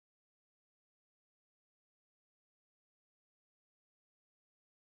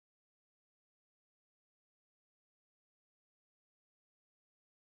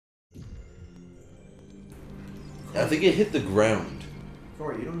I think it hit the ground.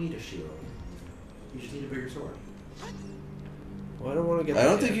 Corey, you don't need a shield. You just need a bigger sword. Well, I don't want to get. I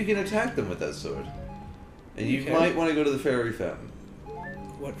don't think you can attack them with that sword. And you might want to go to the fairy fountain.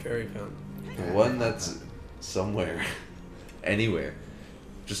 What fairy fountain? The one that's somewhere. Anywhere.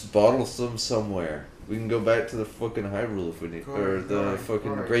 Just bottle some somewhere. We can go back to the fucking Hyrule if we need, or the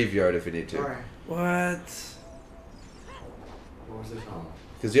fucking graveyard if we need to. What? What was the song?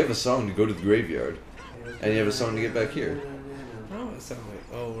 Because you have a song to go to the graveyard, and you have a song to get back here. Oh, it sounds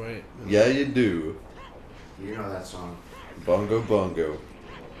like. Oh, right. Yeah, you do. You know that song. Bongo Bongo.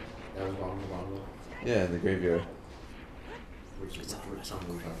 That was Bongo Bongo. Yeah, in the graveyard. Which song are we talking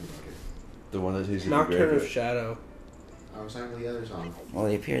about here? The one that he's in the Nocturne graveyard. of Shadow. I was talking about the other song. Well,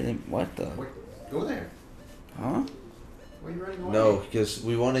 they appeared in... What the... Go there. Huh? Why are you running away? No, because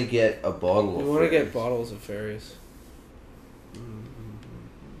we want to get a bottle of We want to fairies. get bottles of fairies.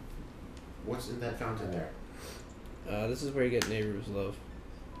 What's in that fountain there? This is where you get Neighbor's Love.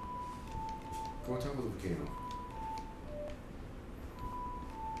 Go on top of the volcano.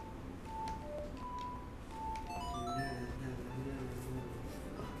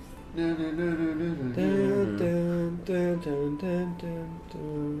 Dun, dun, dun, dun, dun,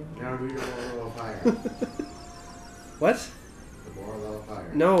 dun. Now do your ball of fire. What? The ball of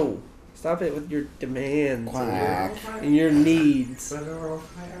fire. No. Stop it with your demands Quack. and your needs. Ball of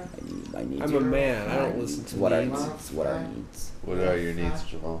fire. I need I'm to... a man. I don't listen It's to what I needs. need. It's what I need. What are your needs,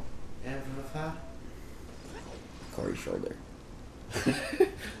 Jamal? Corey's shoulder.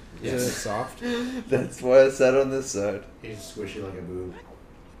 Is it soft? That's why I sat on this side. He's squishy like a boob.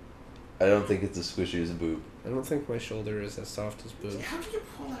 I don't think it's as squishy as a boob. I don't think my shoulder is as soft as boobs. How did you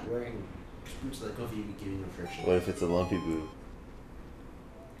pull that wearing boots like if you giving him friction? What if it's a lumpy boob?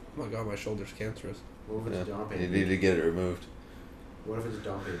 Oh my god, my shoulder's cancerous. What if it's a Dompe You boot? need to get it removed. What if it's a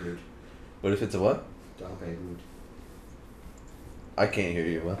Dompe boot? What if it's a what? Dompe boot. I can't hear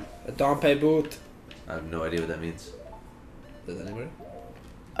you. What? A Dompe boot. I have no idea what that means. Does anybody?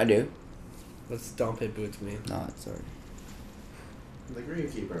 I do. What's Dompe boots mean? No, it's already... The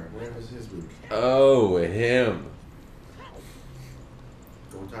Gravekeeper. Where was his boot? Oh, him.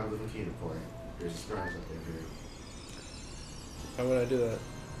 Go on top of the volcano, Corey. There's a surprise up there for you. Why would I do that?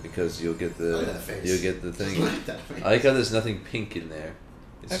 Because you'll get Look at the that face. you'll get the thing. Look at that face. I like how there's nothing pink in there.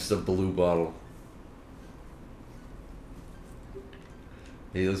 It's just a blue bottle.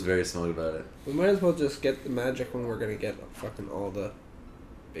 He looks very smug about it. We might as well just get the magic when we're gonna get fucking all the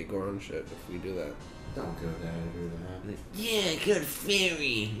big orange shit if we do that. Don't go there and do that. Yeah, good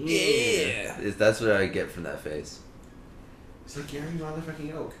fairy. Yeah. That's what I get from that face. It's like Gary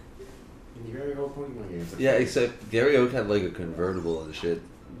motherfucking Oak. In the very old Pokemon games. Yeah, except Gary Oak had like a convertible and shit.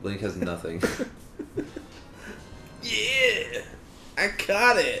 Link has nothing. Yeah! I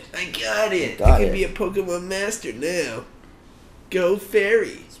caught it! I got it! Got I can it. be a Pokemon master now. Go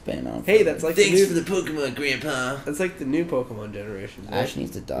fairy! Spin on. Hey, that's like Thanks the for new, the Pokemon, Grandpa. that's like the new Pokemon generation. Right? Ash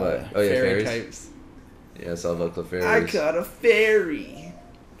needs to die. What? Oh yeah, Fairy fairies. types. Yeah, it's all about the I fairies. caught a fairy.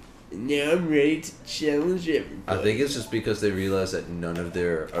 And now I'm ready to challenge everybody. I think it's just because they realized that none of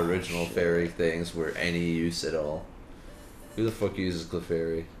their original fairy things were any use at all. Who the fuck uses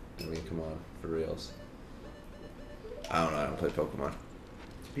Clefairy? I mean, come on, for reals. I don't know, I don't play Pokemon.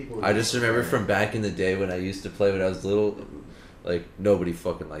 People I just remember from back in the day when I used to play when I was little, like, nobody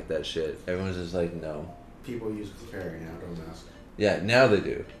fucking liked that shit. Everyone's just like, no. People use Clefairy now, don't ask. Yeah, now they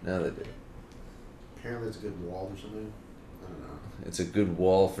do. Now they do. Apparently it's a good wall or something. I don't know. It's a good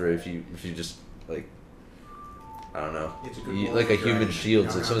wall for if you just, like, I don't know. It's a good You, wall like for a human dragon. shield.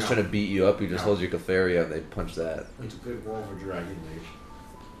 No, So if no, someone's no. trying to beat you up, you just No. hold your Clefairy out and they punch that. It's a good wall for Dragon Age.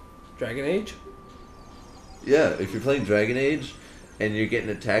 Dragon Age? Yeah, if you're playing Dragon Age and you're getting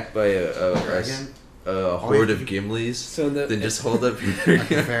attacked by Dragon? a horde you- of Gimlis, So then just hold up your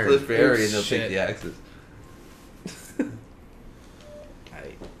Clefairy. Clefairy and they'll Shit. take the axes.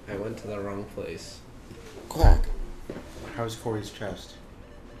 I went to the wrong place. Quack. How's Corey's chest?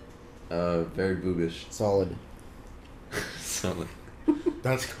 Very boobish. Solid. So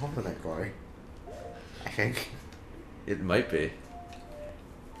That's compliment, Corey. I think. it might be.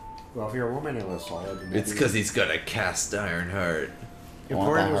 Well, if you're a woman, it was solid. then It's maybe- because he's got a cast iron heart. If I want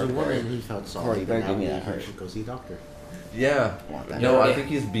Corey that was a heart, woman, Corey. he felt solid. Corey, you better but give me now that he heart. should go see a doctor. Yeah. I want that No, heart. I think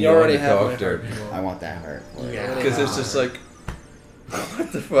he's You beyond already a have my doctor. heart, Jamal. I want that heart. Yeah. Because it's just like,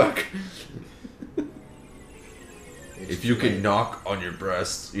 what the fuck? If you can knock on your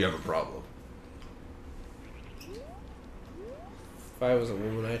breast, you have a problem. If I was a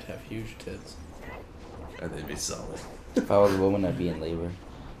woman, I'd have huge tits. And they'd be solid. If I was a woman, I'd be in labor.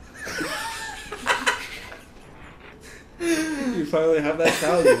 You finally have that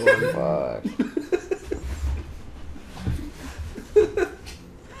child you wanted. Fuck.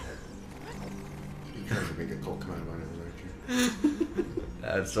 coke come out of my nose, aren't you?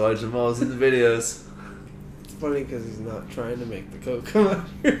 That's why Jamal's in the videos. It's funny because he's not trying to make the coke come out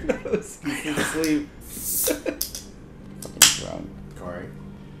of your nose. He's asleep. Fucking drunk. Corey.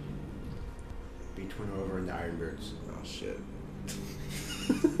 Be twin over in the Ironbirds. Oh shit.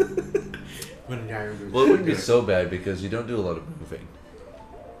 When in the Ironbirds. Well, it wouldn't be so bad because you don't do a lot of moving.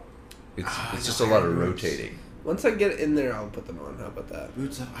 It's just a lot of rotating. Once I get in there, I'll put them on. How about that?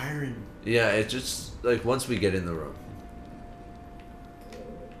 Boots of iron. Yeah, it's just like once we get in the room.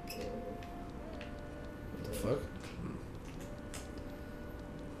 What the fuck?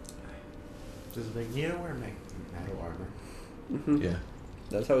 Does it make Neo wear metal armor? Mm-hmm. Yeah.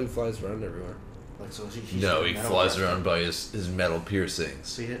 That's how he flies around everywhere. Like so, she's No, got a he metal flies breastplate. around by his metal piercings.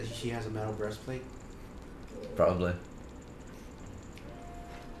 So she has a metal breastplate Probably.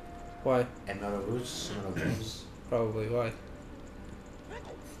 Why? and metal boots, metal gloves. Probably why.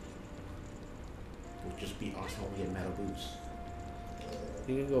 Would just be awesome when we get metal boots.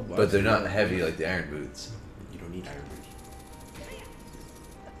 You can go buy But they're some not metal. heavy like the iron boots. You don't need iron boots.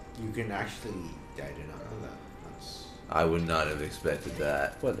 You can actually. Yeah, I did not know that. That's. I would not have expected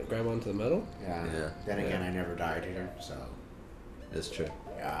that. What? To grab onto the metal? Yeah. Yeah. Then again, I never died here, so. That's true.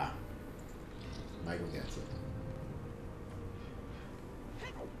 Yeah. Michael gets it.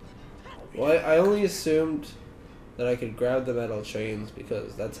 Well, I only assumed that I could grab the metal chains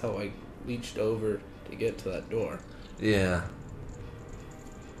because that's how I reached over to get to that door. Yeah.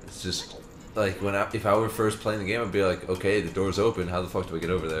 It's just like if I were first playing the game, I'd be like, okay, the door's open. How the fuck do I get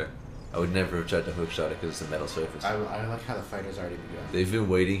over there? I would never have tried to hookshot it because it's a metal surface. I like how the fight has already begun. They've been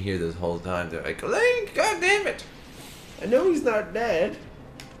waiting here this whole time. They're like, Link, god damn it! I know he's not dead.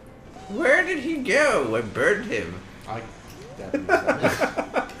 Where did he go? I burned him. I like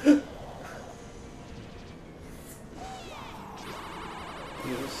that.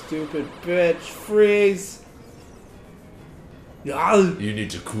 You stupid bitch. Freeze. No. You need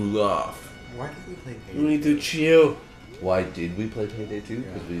to cool off. Why did we play You need to chill. Why did we play Payday 2?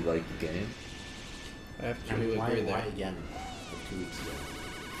 Because Yeah. we liked the game. I have to I mean, why agree there. again? Like 2 weeks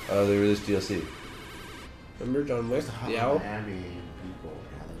ago. They released DLC. Remember John Wick? What's The owl? Miami people.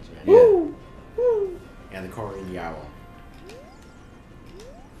 Yeah, that's right. Yeah. Woo! Woo! And the Corey and the owl.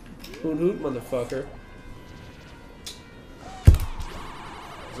 Hoot hoot, motherfucker.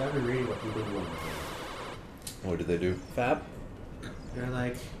 Because I've been reading what people do on the What did they do? Fab? They're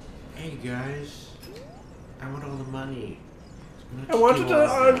like, hey guys, I want all the money. I'm gonna I kick wanted you out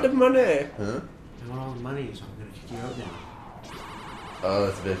all now. the money. Huh? I want all the money, so I'm gonna kick you out now. Oh,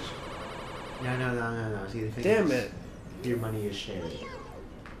 that's a bitch. No. See, the thing Damn is, it. your money is shared.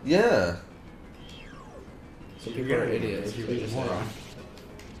 Yeah. Some people are idiots. You're They being just a moron.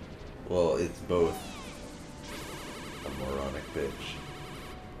 Well, it's both. A moronic bitch.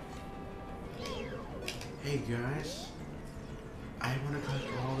 Hey guys, I want to collect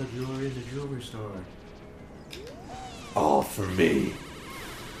all the jewelry in the jewelry store. All for me.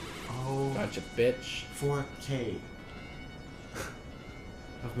 Oh, Gotcha, bitch. 4K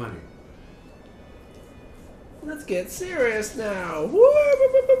of money. Let's get serious now.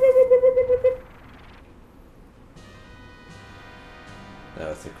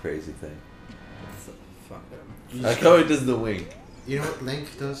 That's a crazy thing. Fuck him. Jesus Like how he Christ. does the wink. You know what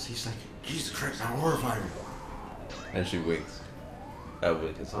Link does? He's like, Jesus Christ, I'm horrified. And she winks. That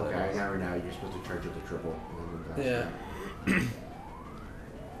wink is Okay, hilarious. now you're supposed to charge it the triple. And then Yeah.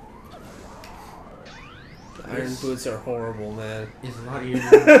 The iron boots are horrible, man. It's a lot easier.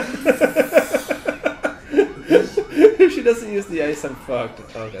 If she doesn't use the ice, I'm fucked.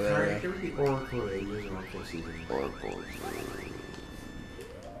 Okay, there Sorry, we go. there would be Oracle Rangers in Oracle season.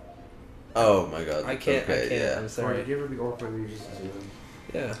 Oh my god. I can't. Okay, I can't. yeah. I'm Sorry, sorry. did you ever be Oracle Rangers in season?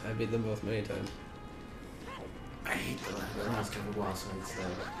 Yeah, I beat them both many times. I hate the last couple boss fights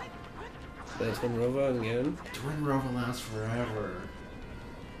though. The Twin Rova again? Twin Rova lasts forever.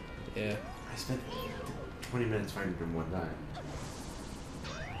 Yeah. I spent 20 minutes fighting them one time.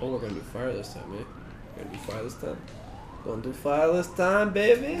 Oh, we're gonna do fire this time, man. We're gonna do fire this time. Gonna do fire this time,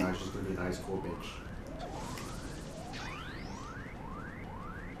 baby. Now she's gonna be an ice cold bitch.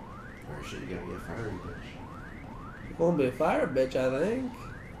 Or shit, you gotta be a fiery bitch. Gonna be a fire bitch, I think.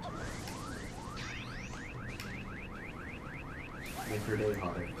 Make her day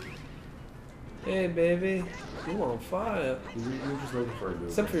hotter. Hey, baby. You on fire. You're just looking for a move.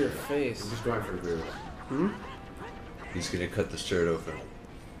 Except for your I'm face. just going for a move. Hmm? He's gonna cut the shirt open.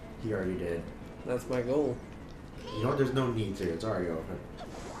 He already did. That's my goal. You know what? There's no need to. It's already open.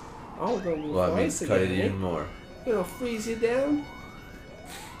 Oh, gonna do Well, I mean, twice cut it again. even more. Gonna freeze you down.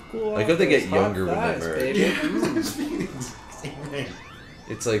 Cool Like off how they those get hot younger when they thighs, merge. baby. Same thing.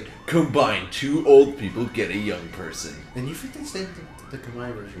 It's like, combine 2 old people, get a young person. And you think they said the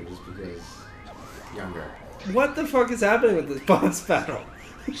Kamai version was because younger. What the fuck is happening with this boss battle?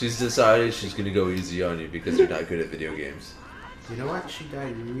 She's decided she's gonna go easy on you because you're not good at video games. You know what? She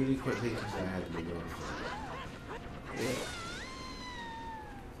died really quickly because I had to be going for it.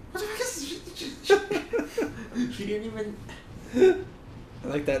 What the fuck is she didn't even... I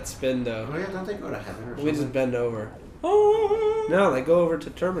like that spin though. Oh yeah, don't they go to heaven or something? We just bend over. Oh no, they go over to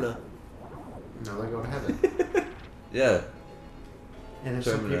Termina. No, they go to heaven. Yeah. And then,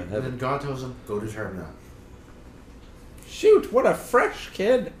 Termina, and heaven. then God tells them, go to Termina. Shoot, what a fresh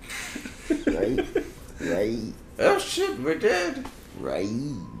kid. Right? Right? Oh shit, we're dead. Right?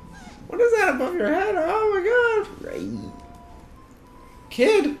 What is that above your head? Oh my god. Right?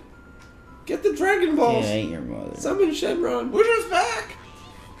 Kid, get the Dragon Balls. Yeah, ain't your mother. Summon Shenron. Wizard's back!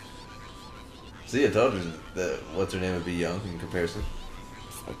 See, I told you that what's her name would be young in comparison.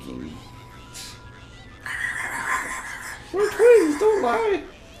 Fucking... We're twins, don't lie.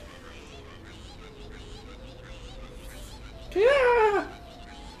 Yeah.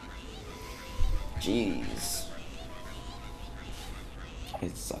 Jeez. I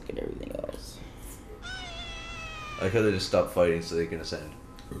suck at everything else. I could have just stopped fighting so they can ascend.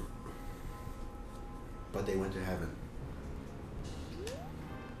 But they went to heaven.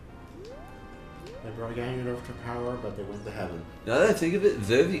 They brought Ganondorf to power, but they went to heaven. Now that I think of it,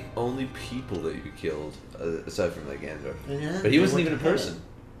 they're the only people that you killed, aside from like Ganondorf. Yeah, But he they wasn't went even a to heaven. person.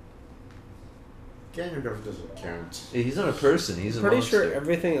 Ganondorf doesn't count. He's not a person, he's a Pretty monster. sure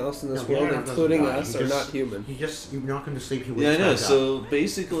everything else in this No, world, Ganondorf including doesn't die. us, He are just- not human. You knock him to sleep, he wakes Yeah, I know, back up. so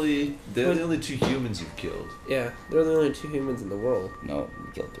basically, they're the only 2 humans you've killed. Yeah, they're the only 2 humans in the world. No,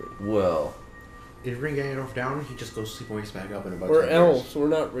 we killed 3. Well, If you bring Ganondorf down, he just goes to sleep and wakes back up in about We're 10 elves, years. we're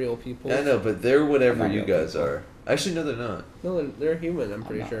not real people. I know, but they're whatever I'm not you real guys people. are. Actually, no, they're not. No, they're human, I'm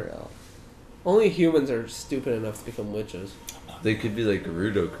pretty not sure. real. Only humans are stupid enough to become witches. They could be like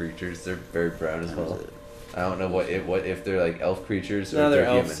Gerudo creatures. They're very brown as well. I don't know what if they're like elf creatures or No, if they're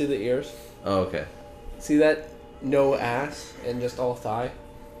they're elves. See human. the ears? Oh, okay. See that? No ass and just all thigh?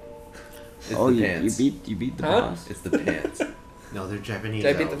 It's Oh, the you pants. beat the Huh? boss? It's the pants. No, they're Japanese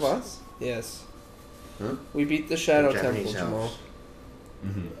Did I beat the elves. boss? Yes. Huh? We beat the Shadow They're Temple, Japanese Jamal. elves.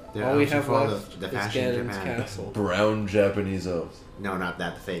 Mm-hmm. They're All we elves who have follow left the is fashion in Ganon's Japan. castle. Brown Japanese elves. No, not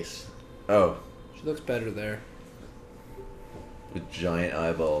that, the face. Oh, She looks better there. with giant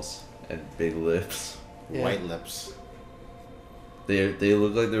eyeballs and big lips. Yeah. White lips. They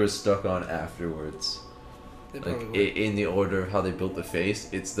look like they were stuck on afterwards. They Like probably were. in the order of how they built the face,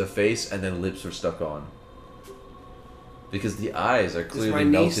 it's the face and then lips were stuck on. Because the eyes are Is clearly my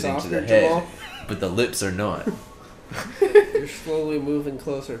knee melted into softer, the head, Jamal? but the lips are not. You're slowly moving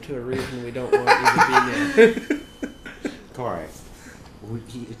closer to a region we don't want you to be near. Corey,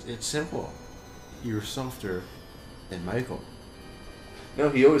 it's simple. You're softer than Michael. No,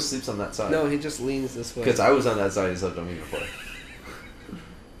 he always sleeps on that side. No, he just leans this way. Because I was on that side, he slept on me before.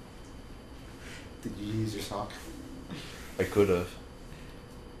 Did you use your sock? I could have.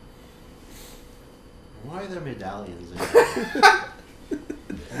 Why are there medallions in Why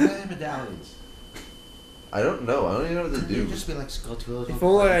are there medallions? I don't know. I don't even know what to Couldn't you do. just be like Skulltula? If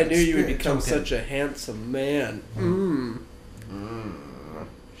only I knew you would become such a handsome man.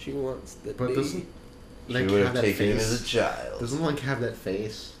 She wants the But D. doesn't She Link would have have that taken him face? as a child. Doesn't Link have that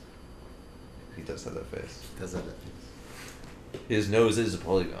face? He does have that face. Does have that face? His nose is a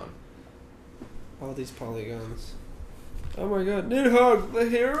polygon. All these polygons. Oh my god, Nidhogg, the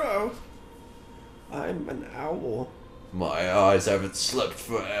hero! I'm an owl. My eyes haven't slept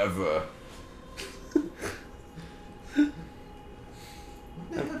forever. When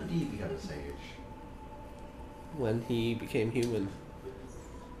the hell did he become a sage? When he became human.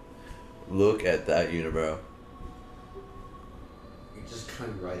 Look at that unibrow. He just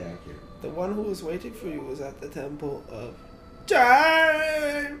coming right at you. The one who was waiting for you was at the temple of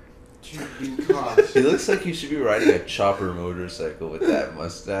time! He looks like he should be riding a chopper motorcycle with that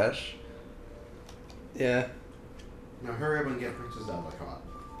mustache. Yeah. Now hurry up and get Princess Zelda caught.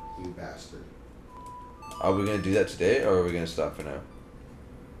 You bastard. Are we gonna do that today, or are we gonna stop for now?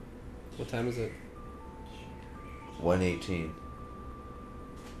 What time is it? 1:18. You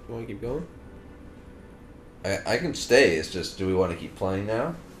wanna keep going? I can stay. It's just, do we want to keep playing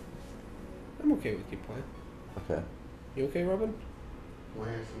now? I'm okay with keep playing. Okay. You okay, Robin? Why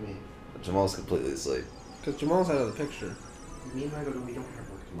for me? Jamal's completely asleep. Because Jamal's out of the picture. Me and Michael, we don't have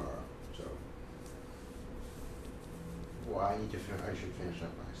work tomorrow, so. Well, I need to I should finish up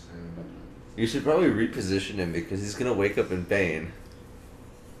last time. You should probably reposition him because he's gonna wake up in pain.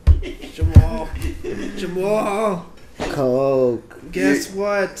 Jamal! Jamal! Coke. Guess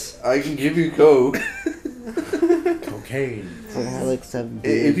what? I can give you Coke. Cocaine. I had like 7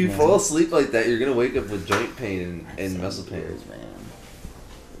 beers, If you man. fall asleep like that, you're gonna wake up with joint pain and muscle pain. Beers, man.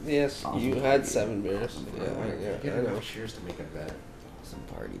 Yes, Awesome you party. had 7 beers. Yeah, Get I know. enough cheers to make a bet. Awesome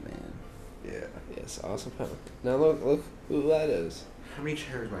party, man. Yeah. Yes, awesome. Now look who that is. How many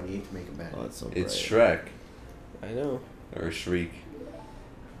chairs do I need to make a bet? Oh, it's so It's bright. Shrek. I know. Or Shriek.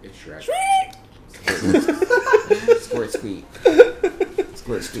 It's Shrek. Squirt squeak.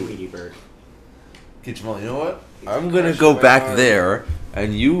 Squirt squeak. Tweety bird. Okay, Jamal, you know what? It's I'm a gonna crush go on my back arm. there,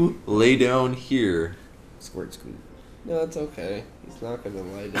 and you lay down here. Squirt squeak. No, it's okay. He's not gonna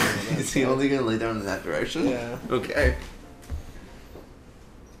lie down. on that Is he side. only gonna lay down in that direction? Yeah. Okay.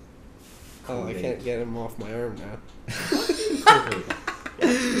 Oh, I can't get him off my arm now.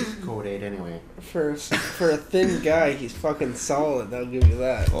 Code 8 anyway. For a thin guy, he's fucking solid. I'll give you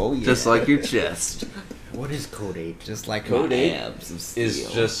that. Oh, yeah. Just like your chest. What is Code 8? Just like Code my 8 abs of steel.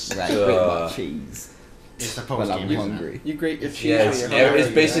 is just, Right, with uh, my cheese. It's the But post I'm game. hungry. You grate your cheese. Yeah, when it's, you're hungry,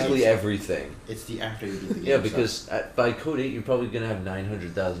 it's basically yeah. everything. It's the after you beat the game. Yeah, because by Code 8, you're probably gonna have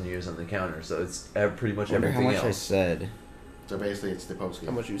 900,000 years on the counter, so it's pretty much I wonder how everything much I else. said So basically, it's the post game.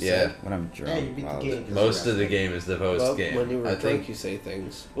 How much you Yeah. said. when I'm drunk. Yeah, you beat the Wow. game. Most of the game is the post Well, game. when you were I drunk, think. you say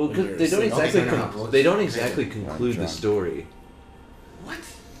things. Well, When because you're they don't asleep. exactly drunk. they don't exactly conclude the drunk. story. What?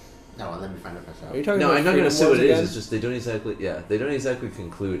 No, let me find out myself. Are you talking No, about I'm not gonna Freedom say what Wars it is. again? It's just they don't exactly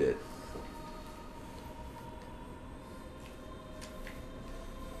conclude it.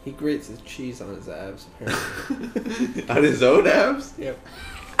 He grates his cheese on his abs, apparently. On his own abs? Yep.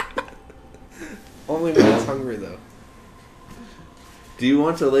 Only when he's hungry, though. Do you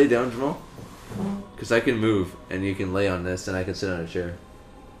want to lay down, Jamal? Because I can move, and you can lay on this, and I can sit on a chair.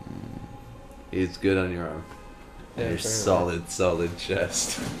 It's good on your arm. Yeah, And your apparently. solid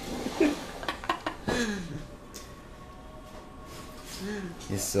chest.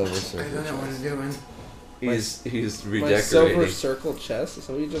 His silver I surfer don't know what I'm chest. doing. He's My silver redecorating. circle chest? Is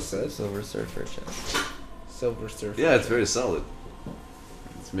that what you just said? Silver surfer chest. Silver surfer. Yeah, it's very solid.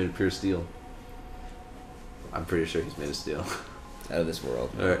 It's made of pure steel. I'm pretty sure he's made of steel. Out of this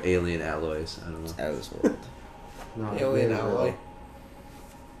world. Or alien alloys. I don't know. Out of this world. No, Alien alloy.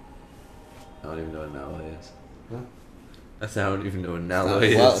 I don't even know what an alloy is. Huh? I don't even know what an It's not- alloy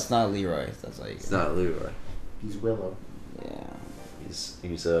is. well, it's not Leroy. That's all you It's get. not Leroy. He's Willow. Yeah.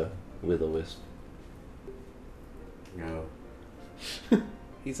 He's a will-o-wisp. No.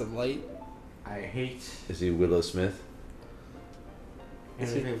 He's a light. I hate Is he Willow Smith?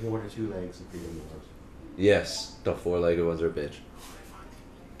 anything with one or two legs and freedom wars. Yes. The four-legged ones are a bitch.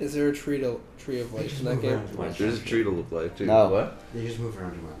 Is there a tree of life in that game? There's a tree to look like too. No. What? They just move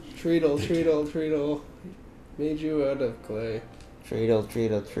around too much. Treadle. Made you out of clay. Treadle,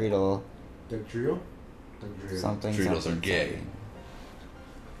 treadle, treadle. The trio? The trio. Something, Treadles something, are gay.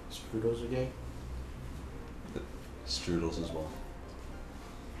 something. Strudels are gay? Strudels as well.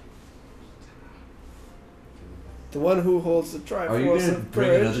 The one who holds the Triforce of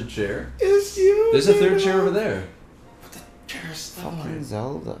Courage chair? is you. There's a third David. chair over there. Cheers. Fucking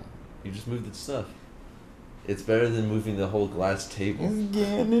Zelda. You just moved the stuff. It's better than moving the whole glass table. It's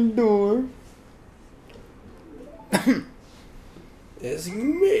Ganondorf. It's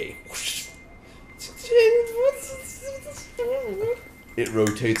me. It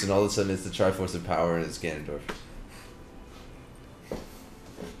rotates and all of a sudden it's the Triforce of Power and it's Ganondorf.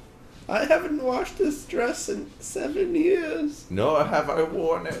 I haven't washed this dress in 7 years. Nor have I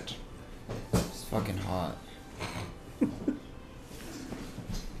worn it. It's fucking hot. Is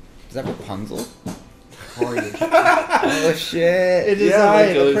that Rapunzel? Oh shit! It is Yeah, I,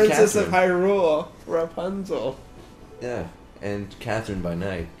 like, the Princess Catherine. of Hyrule, Rapunzel. Yeah, and Catherine by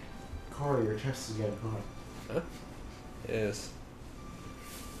night. Corey, your chest is getting hot. Yes.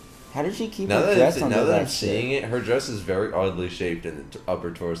 How did she keep Now her that, dress under now that that I'm seeing it, her dress is very oddly shaped in the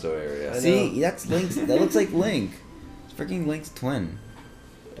upper torso area. I See, know. that's Link's. That looks like Link. It's freaking Link's twin.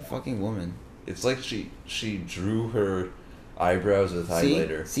 The fucking woman. It's like she drew her eyebrows with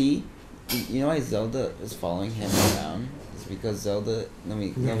highlighter. See, you know why Zelda is following him around? It's because Zelda.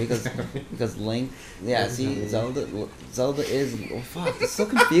 Because Link. Yeah, see, Zelda is. Oh fuck, it's so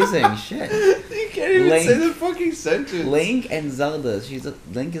confusing. Shit. You can't even Link- say the fucking sentence. Link and Zelda.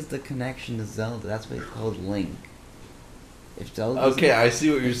 Link is the connection to Zelda. That's why it's called Link. If Zelda. doesn't- Okay, I see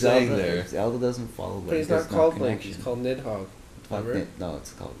what you're if saying Zelda, there. If Zelda doesn't follow Link. But he's there's not no called Link, connection. he's called Nidhogg. Fuck Clever. it. No,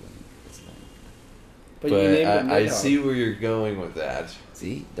 it's called Link. It's Link. But, But you named him I Nidhogg. see where you're going with that.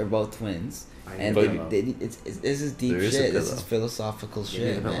 See, they're both twins. I And need But- a pillow. this is deep There is a shit. This pillow. is philosophical Give me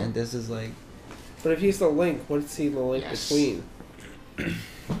shit, the pillow. man. This is like But if he's the Link, what's he the link Yes. between?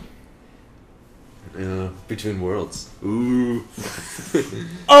 Between worlds. Ooh.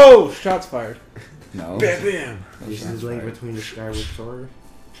 Oh, shots fired. No. Bam bam. He's the link between the Skyward Sword.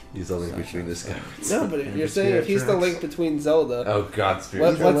 He's the link between this guy. No, but if you're saying if he's the link between Zelda, Oh God,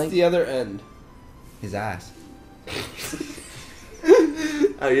 Spirit. what's the other end? His ass.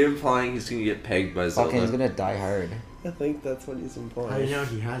 Are you implying he's gonna get pegged by Zelda? Fucking, he's gonna die hard. I think that's what he's How do implying. you know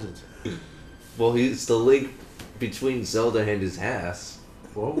he has it? Well, he's the link between Zelda and his ass.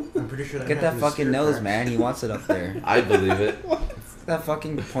 Well, I'm pretty sure that Get that happened to fucking Spirit nose, Tracks. man. He wants it up there. I believe it. That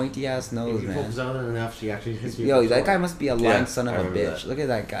fucking pointy ass nose, If you poke man. Zelda enough, she actually hits you. Yo, with the that guy sword. must be a Yeah, lying son of I a remember bitch. that. Look at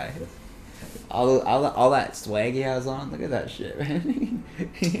that guy. All that swag he has on. Look at that shit, man.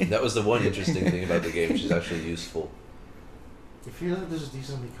 That was the one interesting thing about the game. She's actually useful. I feel like this is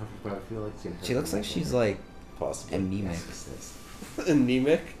decently covered, but I feel like it's She looks like she's like Possibly. anemic.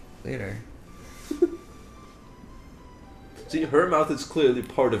 Anemic. Later. See, her mouth is clearly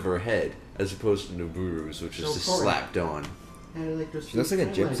part of her head, as opposed to Noburu's, which is So just Corey- slapped on. And like She looks like a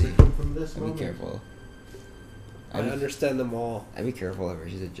gypsy. From this I'd be moment. careful. I understand them all. I'd be careful of her.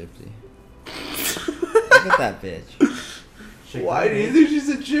 She's a gypsy. Look at that bitch. Shake Why her do you hand. think she's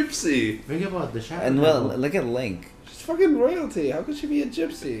a gypsy? Think about the shadow. And well, devil. look at Link. She's fucking royalty. How could she be a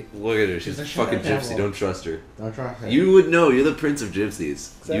gypsy? Look at her. She's She's a a fucking shadow gypsy. devil. Don't trust her. Don't try her. You would know. You're the prince of gypsies.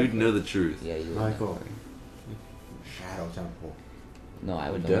 Exactly. You'd know the truth. Yeah, you would Michael. know. Shadow Temple. No, I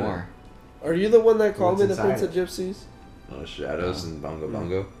would You've know done it. more. Are you the one that called me What's the Prince inside of Gypsies? Oh, shadows and bongo Mm.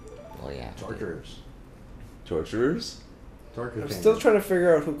 bongo. Well, yeah. Torturers. Torturers? Torture I'm chamber. still trying to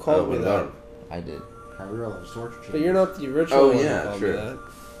figure out who called me what that. about I did. I realize torture chamber. But you're not the original Oh, one yeah, that called true. me that.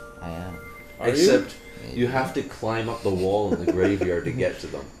 I am. Are Except Maybe. you have to climb up the wall in the graveyard to get to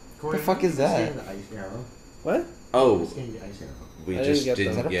them. Corey, The fuck is this that? game, the ice arrow. What? Oh, This game, the ice arrow. we I didn't just get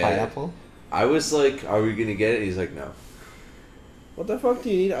didn't Is that a get it. pineapple? I was like, are we gonna get it? He's like, no. What the fuck do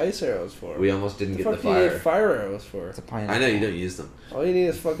you need ice arrows for? We almost didn't the get the fuck do you need fire. fire arrows for? It's a pineapple. I know you don't use them. All you need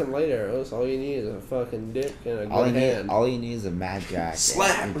is fucking light arrows. All you need is a fucking dick and a All good you need, hand. all you need is a mad jack.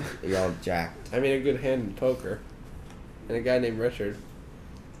 Slap! You're all jacked. I mean, a good hand in poker. And a guy named Richard.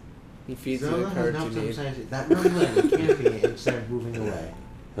 He feeds you Zelda the has cards now you need. emphasized that running away can't be instead of moving away.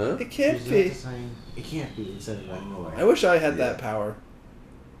 Huh? It can't She's be. emphasizing it can't be instead of running away. I wish I had Yeah. that power.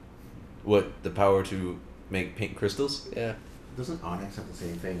 What? The power to make pink crystals? Yeah, Doesn't Onyx have the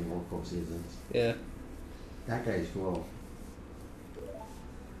same thing in multiple seasons? yeah. That guy's cool.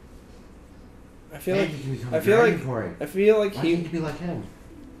 I feel And like you can become I a feel dragon, like- Corey. I feel like Why can't he. you be like him?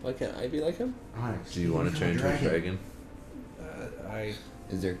 Why can't I be like him? Onyx. Do you want to become turn into a dragon? I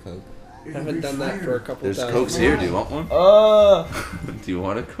Is there Coke? You're haven't done that fired. for a couple There's times. Cokes here. Do you want one? Do you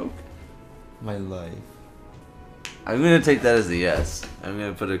want a Coke? My life. I'm gonna take that as a yes. I'm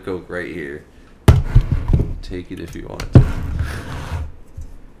gonna put a Coke right here. Take it if you want to.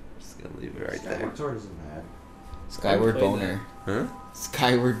 Just gonna leave it right there. Skyward Sword isn't bad. Skyward played boner. Huh?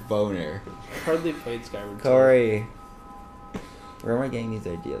 Skyward boner. I hardly played Skyward Sword. Corey. Where am I getting these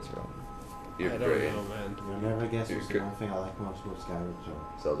ideas from? You're I don't great. know, man. You'll never guess You're what's the good. one thing I like most about Skyward Sword.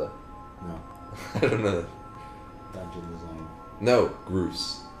 Zelda. No. I don't know. Dungeon design. No,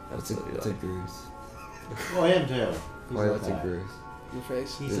 Groose. What's That's a, what you what's a like. goose? Oh, I am too. He's Corey, like what's a that. goose? Your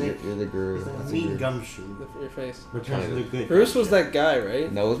face. He's You're, like, you're the guru. he's like a What's a mean guru? gumshoe. Your face. But turns into good. Bruce was gumshoe. that guy,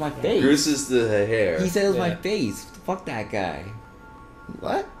 right? No, it was my face. Groose is the hair. He said it was my Yeah. face. Fuck that guy.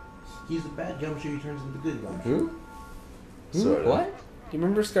 What? He's the bad gumshoe. He turns into good gumshoe. Who? Who? Sorta. What? Do you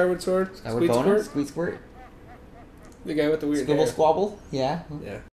remember Skyward Sword? Skyward Squeak boner? Squirt? Squeak squirt? The guy with the weird Squibble hair. squabble? Yeah. Yeah.